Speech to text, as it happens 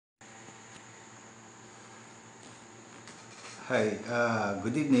Hi,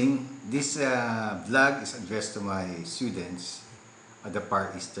 good evening. This vlog is addressed to my students at the Far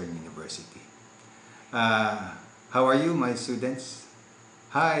Eastern University. Uh, how are you, my students?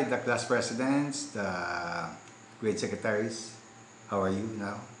 Hi, the class presidents, the grade secretaries. How are you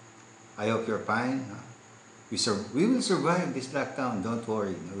now? I hope you're fine. No? We will survive this lockdown. Don't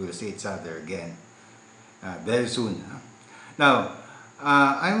worry. We will see each other again very soon. Huh? Now,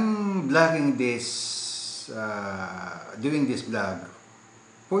 I'm vlogging this, doing this vlog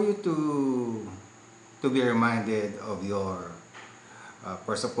for you to be reminded of your,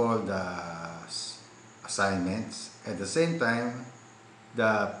 first of all, the assignments. At the same time,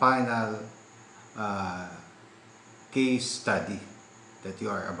 the final uh, case study that you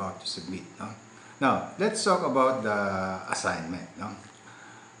are about to submit. No? Now, let's talk about the assignment. No?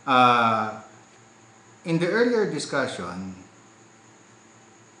 Uh, in the earlier discussion,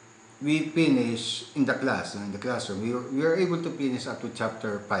 we finished in the class, in the classroom, we were able to finish up to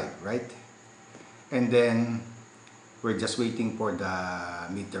chapter 5, right? And then, we're just waiting for the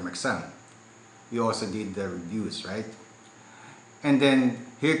midterm exam. We also did the reviews, right? And then,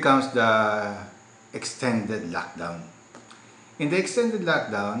 here comes the extended lockdown. In the extended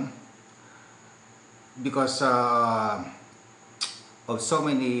lockdown, because of so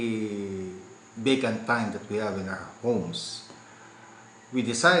many vacant time that we have in our homes, we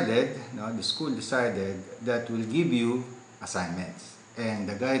decided, the school decided that we'll give you assignments. And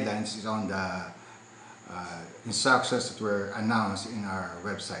the guidelines is on the instructions that were announced in our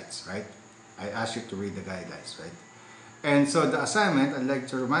websites, right? I asked you to read the guidelines, right? And so the assignment, I'd like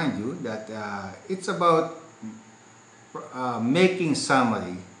to remind you that it's about making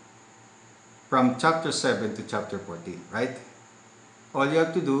summary from chapter 7 to chapter 14, right? All you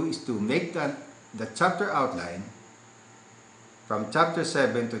have to do is to make the chapter outline from chapter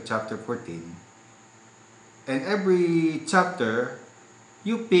 7 to chapter 14, and every chapter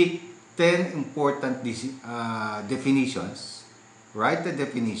you pick 10 important definitions, write the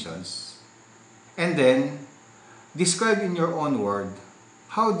definitions, and then describe in your own word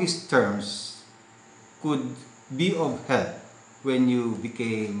how these terms could be of help when you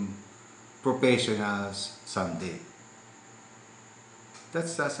became professionals someday.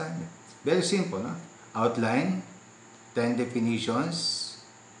 That's the assignment. Very simple, no? Outline 10 definitions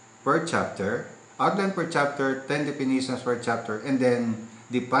per chapter, outline per chapter, 10 definitions per chapter, and then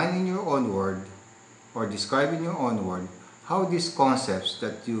define in your own word or describe in your own word how these concepts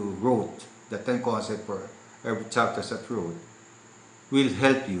that you wrote, the 10 concepts for every chapter that you wrote, will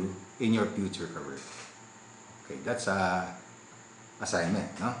help you in your future career. Okay, that's a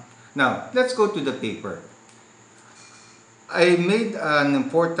assignment. No? Now, let's go to the paper. I made an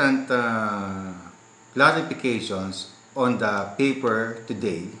important clarifications on the paper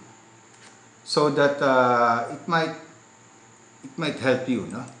today, so that it might help you,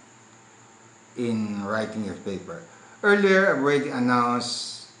 no, in writing your paper. Earlier, I've already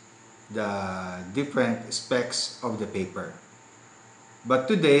announced the different specs of the paper, but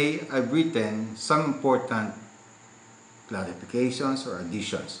today I've written some important clarifications or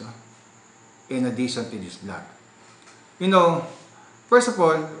additions, no, in addition to this blog. First of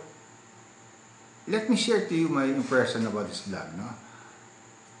all, let me share to you my impression about this blog. No?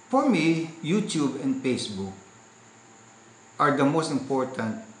 For me, YouTube and Facebook are the most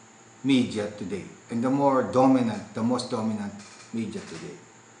important media today, and the most dominant media today.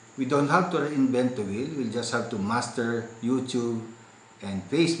 We don't have to reinvent the wheel. We just have to master YouTube and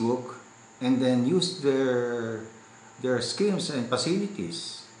Facebook, and then use their schemes and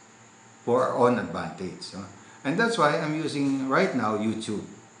facilities for our own advantage. No? And that's why I'm using right now YouTube.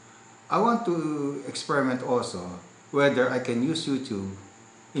 I want to experiment also whether I can use YouTube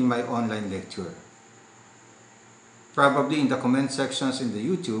in my online lecture. Probably in the comment sections in the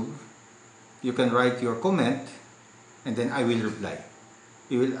YouTube, you can write your comment and then I will reply.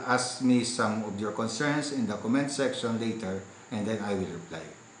 You will ask me some of your concerns in the comment section later, and then I will reply.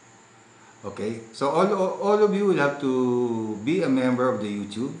 Okay? So all of you will have to be a member of the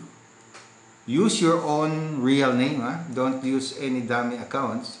YouTube. Use your own real name. Huh? Don't use any dummy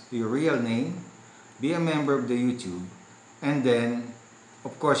accounts. Your real name. Be a member of the YouTube. And then,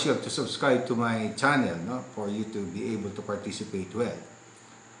 of course, you have to subscribe to my channel, no, for you to be able to participate well.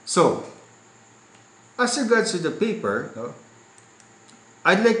 So, as regards to the paper, no,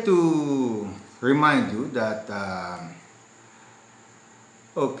 I'd like to remind you that,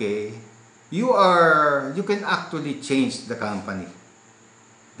 okay, you can actually change the company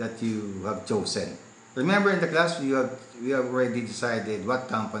that you have chosen. Remember in the class, we have already decided what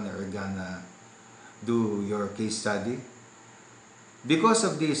company are gonna do your case study. Because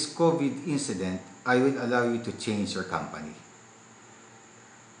of this COVID incident, I will allow you to change your company.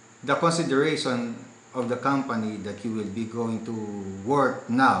 the consideration of the company that you will be going to work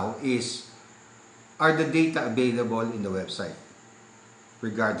now is, are the data available in the website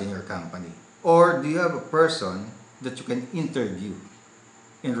regarding your company? Or do you have a person that you can interview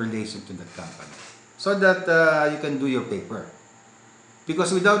in relation to that company so that you can do your paper?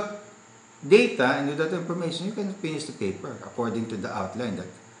 Because without data and without information, you can finish the paper according to the outline that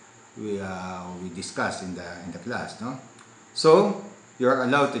we discussed in the class, no? So you're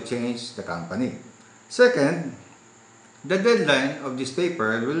allowed to change the company. Second, the deadline of this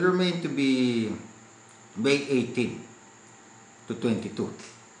paper will remain to be May 18 to 22.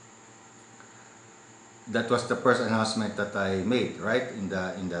 That was the first announcement that I made, right, in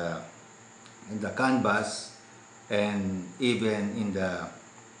the canvas, and even in the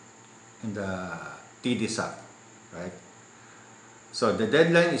TDSAP, right? So the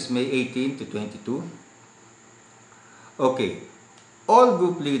deadline is May 18 to 22. Okay, all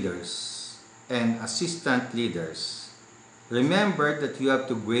group leaders and assistant leaders, remember that you have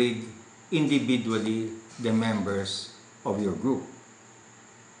to grade individually the members of your group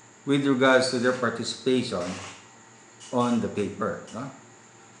with regards to their participation on the paper, no?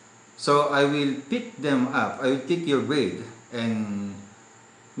 So I will pick them up, I will pick your grade and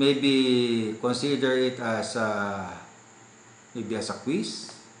maybe consider it as maybe as a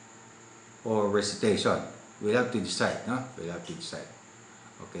quiz or recitation. We'll have to decide, no? We'll have to decide.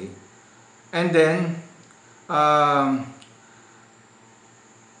 Okay. And then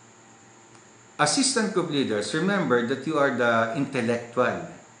assistant group leaders, remember that you are the intellectual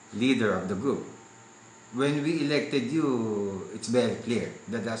leader of the group. When we elected you, it's very clear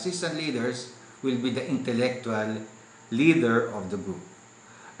that the assistant leaders will be the intellectual leader of the group.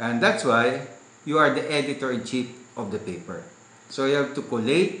 And that's why you are the editor-in-chief of the paper. So you have to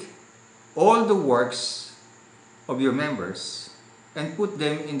collate all the works of your members and put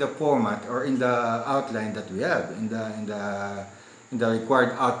them in the format or in the outline that we have, in the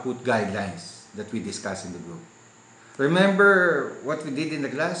required output guidelines that we discussed in the group. Remember what we did in the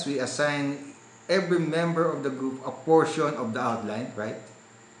class? We assigned every member of the group a portion of the outline, right?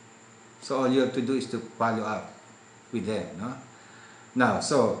 So all you have to do is to follow up with them, no? Now,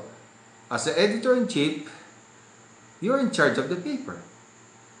 so as the editor-in-chief, you're in charge of the paper.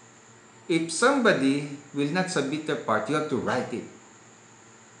 If somebody will not submit their part, you have to write it.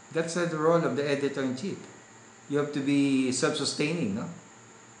 That's the role of the editor-in-chief. You have to be self-sustaining, no?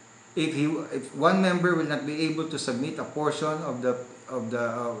 If one member will not be able to submit a portion of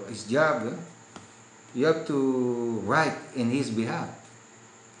his job, you have to write in his behalf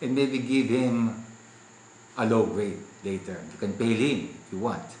and maybe give him a low grade later. You can pay him if you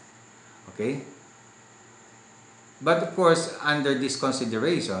want. Okay? But of course, under this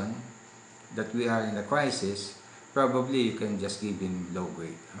consideration that we are in a crisis, probably you can just give him low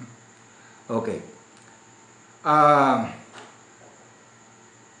grade. Okay.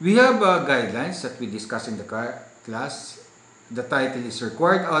 We have guidelines that we discussed in the class. The title is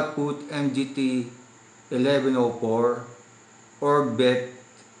Required Output MGT 1104 or BET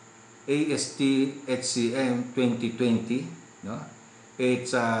AST HCM 2020. No?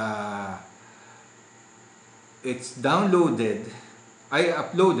 It's downloaded. I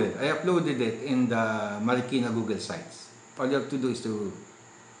uploaded it in the Marikina Google Sites. All you have to do is to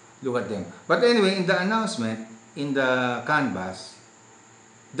look at them. But anyway, in the announcement, in the canvas,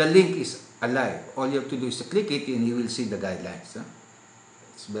 the link is alive. All you have to do is to click it and you will see the guidelines. Huh?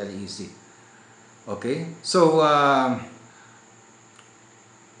 It's very easy. Okay? So,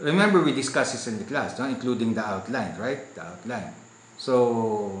 remember we discussed this in the class, no? Including the outline, right? The outline.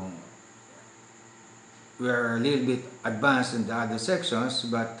 So, we are a little bit advanced in the other sections,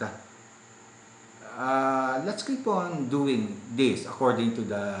 but let's keep on doing this according to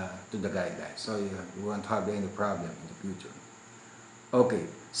the guidelines, so you won't have any problem in the future. Okay,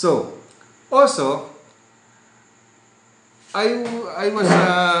 so also I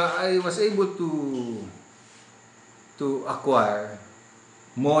was able to acquire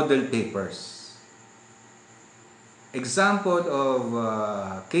model papers, example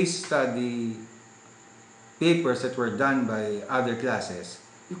of case study papers that were done by other classes.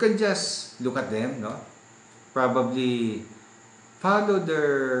 You can just look at them, no? Probably follow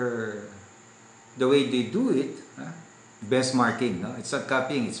the way they do it. Benchmarking, no? It's not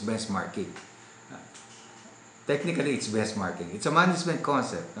copying, it's benchmarking. Technically, it's benchmarking. It's a management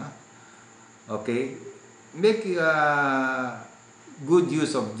concept, no? Okay, make good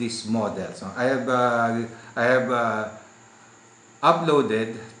use of these models. No? I have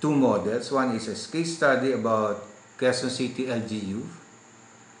uploaded two models. One is a case study about Quezon City LGU,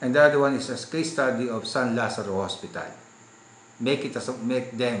 and the other one is a case study of San Lazaro Hospital. make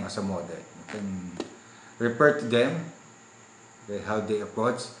them as a model. You can refer to them, okay, how they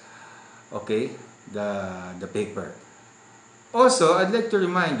approach, okay, the paper. Also, I'd like to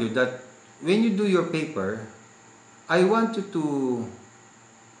remind you that when you do your paper, I want you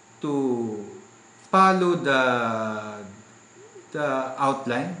to follow the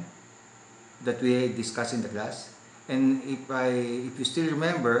outline that we discussed in the class. And if you still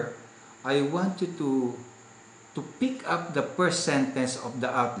remember, I want you to pick up the first sentence of the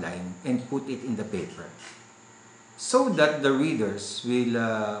outline and put it in the paper, so that the readers will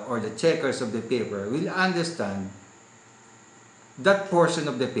or the checkers of the paper will understand that portion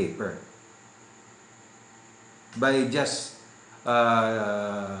of the paper by just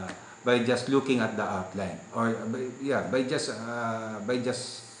looking at the outline, or by just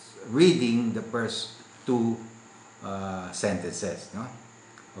reading the first two sentences, no?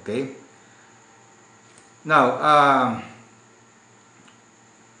 Okay. Now,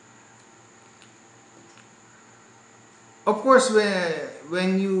 of course,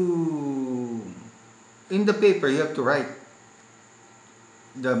 when you in the paper, you have to write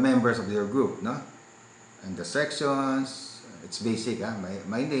the members of your group, no? And the sections, it's basic,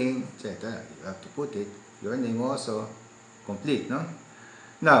 my name, etc. You have to put it, your name also, complete, no?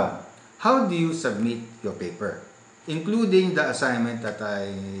 Now, how do you submit your paper? Including the assignment that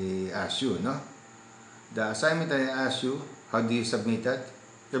I asked you, no? The assignment I asked you, how do you submit that?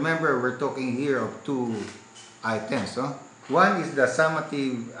 Remember, we're talking here of two items, no? One is the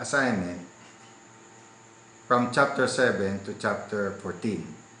summative assignment from chapter 7 to chapter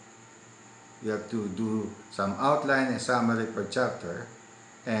 14. You have to do some outline and summary per chapter,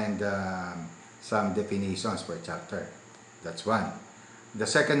 and some definitions per chapter. That's one. The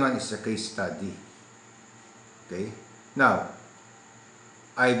second one is a case study. Okay? Now,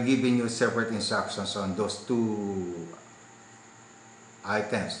 I've given you separate instructions on those two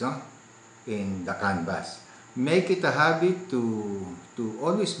items, no? In the Canvas. Make it a habit to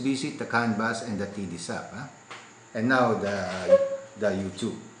always visit the Canvas and the TDS app. And now the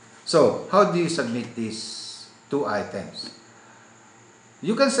YouTube. So, how do you submit these two items?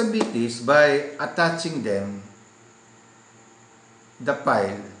 You can submit this by attaching them, the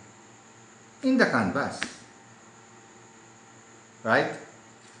file, in the Canvas. Right?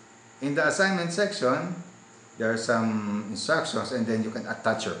 In the assignment section, there are some instructions, and then you can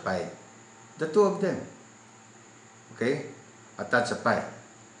attach your file. The two of them. Okay? Attach a file.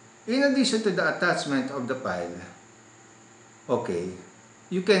 In addition to the attachment of the file, okay,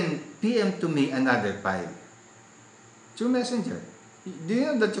 you can PM to me another file through Messenger. Do you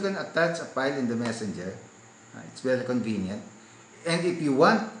know that you can attach a file in the Messenger? It's very convenient. And if you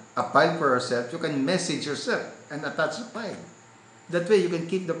want a file for yourself, you can message yourself and attach a file. That way, you can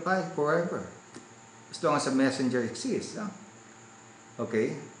keep the file forever, as long as a Messenger exists. Huh?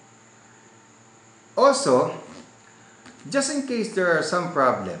 Okay? Also, just in case there are some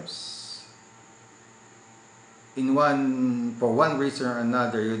problems, for one reason or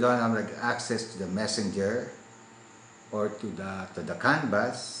another, you don't have like access to the Messenger or to the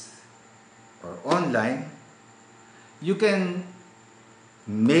Canvas or online, you can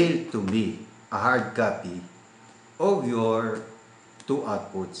mail to me a hard copy of your two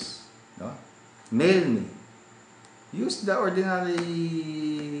outputs. No? Mail me. Use the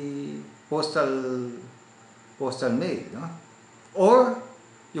ordinary postal mail. No? Or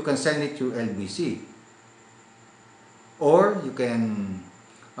you can send it to LBC. Or you can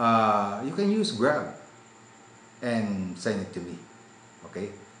use Grab and send it to me. Okay?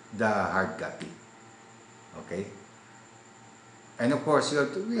 The hard copy. Okay? And of course,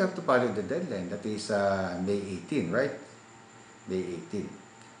 we have to follow the deadline. That is May 18, right? May 18.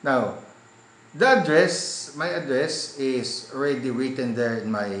 Now, my address is already written there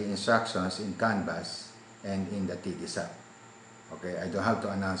in my instructions in Canvas and in the TDS app. Okay, I don't have to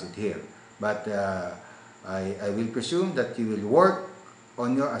announce it here. But I will presume that you will work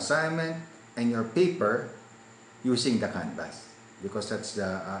on your assignment and your paper using the Canvas, because that's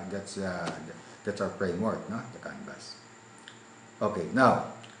our framework, no? The Canvas. Okay, now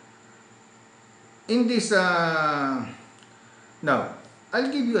in this now I'll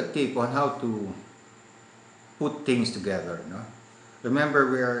give you a tip on how to put things together. No?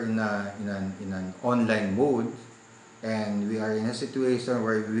 Remember, we are in an online mode, and we are in a situation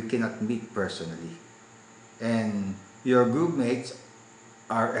where we cannot meet personally, and your group mates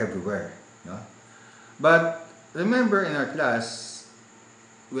are everywhere. No? But remember, in our class,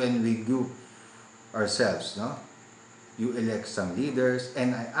 when we group ourselves, no? You elect some leaders,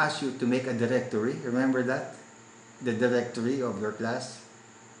 and I ask you to make a directory. Remember that? The directory of your class.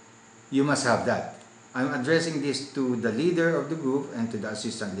 You must have that. I'm addressing this to the leader of the group and to the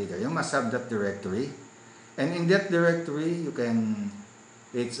assistant leader. You must have that directory. And in that directory, you can,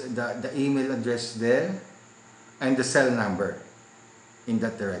 it's the email address there and the cell number in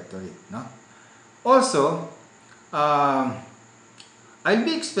that directory. No? Also, I'll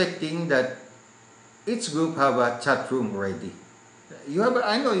be expecting that each group have a chat room already.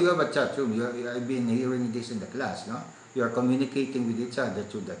 I know you have a chat room. I've been hearing this in the class. No? You are communicating with each other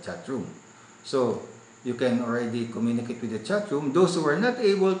through the chat room. So, you can already communicate with the chat room. Those who are not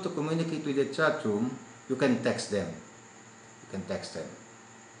able to communicate with the chat room, you can text them. You can text them.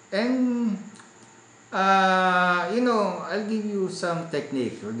 And, I'll give you some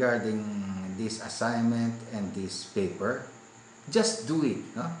technique regarding this assignment and this paper. Just do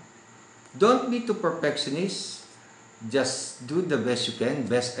it. No? Don't be too perfectionist. Just do the best you can,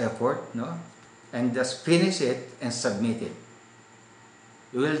 best effort, no? And just finish it and submit it.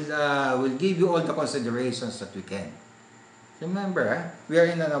 We'll give you all the considerations that we can. Remember, we are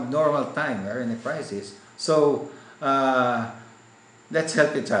in an abnormal time. We are in a crisis. So, let's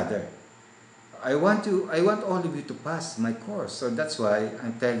help each other. I want all of you to pass my course. So that's why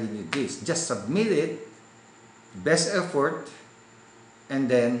I'm telling you this. Just submit it, best effort, and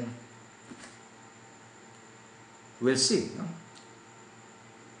then we'll see. No?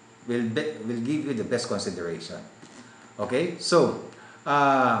 We'll give you the best consideration. Okay? So,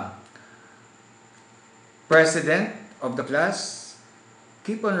 president of the class,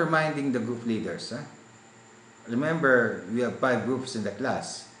 keep on reminding the group leaders. Huh? Remember, we have 5 groups in the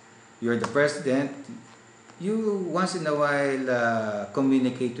class. You're the president. You, once in a while,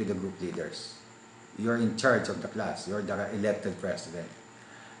 communicate with the group leaders. You're in charge of the class. You're the elected president.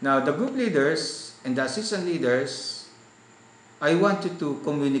 Now, the group leaders and the assistant leaders, I want you to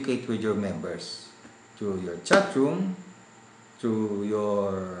communicate with your members through your chat room, through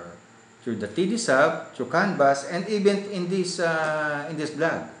the TD sub, through Canvas, and even in this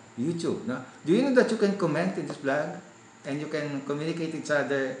blog, YouTube. No? Do you know that you can comment in this blog, and you can communicate each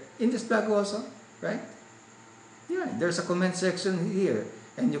other in this blog also, right? Yeah, there's a comment section here,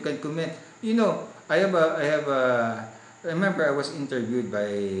 and you can comment. You know, I remember I was interviewed by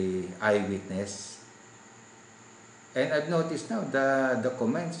Eyewitness, and I've noticed now the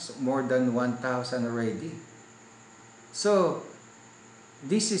comments more than 1,000 already. So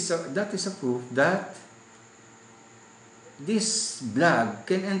that is a proof that this blog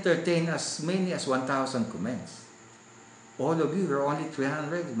can entertain as many as 1,000 comments. All of you are only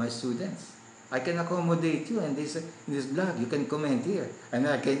 300, my students. I can accommodate you in this blog. You can comment here, and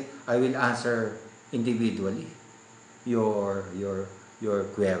I will answer individually your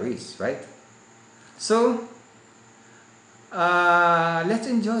queries, right? So let's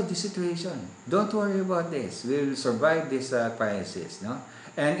enjoy the situation. Don't worry about this. We'll survive this crisis, no?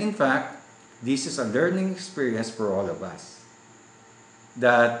 And in fact, this is a learning experience for all of us,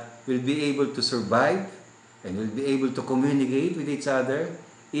 that we'll be able to survive and we'll be able to communicate with each other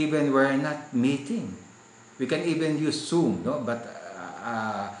even we're not meeting. We can even use Zoom, no? But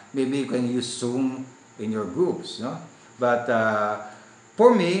maybe you can use Zoom in your groups, no? But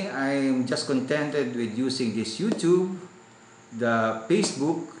for me, I'm just contented with using this YouTube, the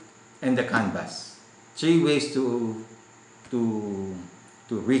Facebook, and the Canvas. 3 ways to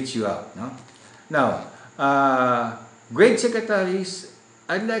reach you out. No? Now, grade secretaries,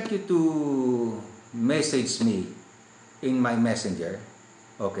 I'd like you to message me in my messenger,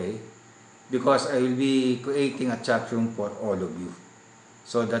 okay? Because I will be creating a chat room for all of you,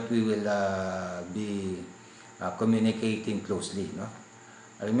 so that we will be communicating closely. No?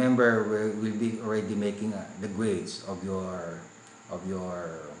 I remember we'll be already making the grades of your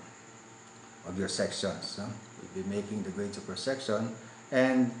sections. No? We'll be making the grades of your section,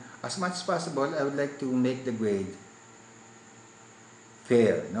 and as much as possible, I would like to make the grade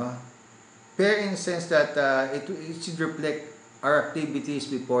fair. No? Fair in the sense that it should reflect our activities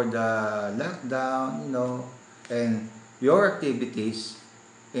before the lockdown, and your activities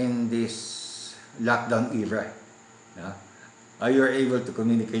in this lockdown era. Are you able to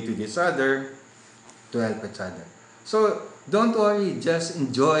communicate with each other, to help each other? So don't worry, just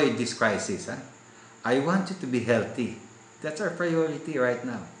enjoy this crisis. I want you to be healthy. That's our priority right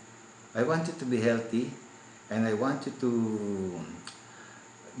now. I want you to be healthy, and I want you to...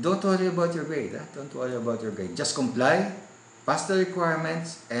 Don't worry about your grade. Don't worry about your grade. Just comply, pass the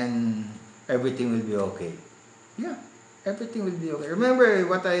requirements, and everything will be okay. Yeah, everything will be okay. Remember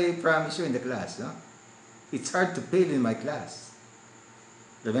what I promised you in the class, no? It's hard to fail in my class.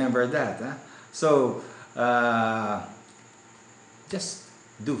 Remember that, huh? So, just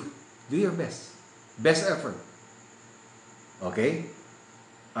do your best. Best effort. Okay?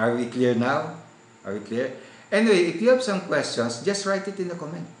 Are we clear now? Are we clear? Anyway, if you have some questions, just write it in the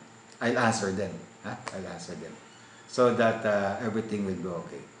comment. I'll answer them. Huh? I'll answer them. So that everything will go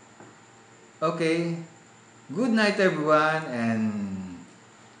okay. Okay. Good night, everyone. And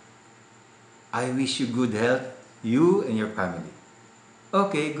I wish you good health, you and your family.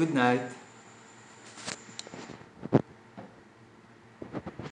 Okay, good night.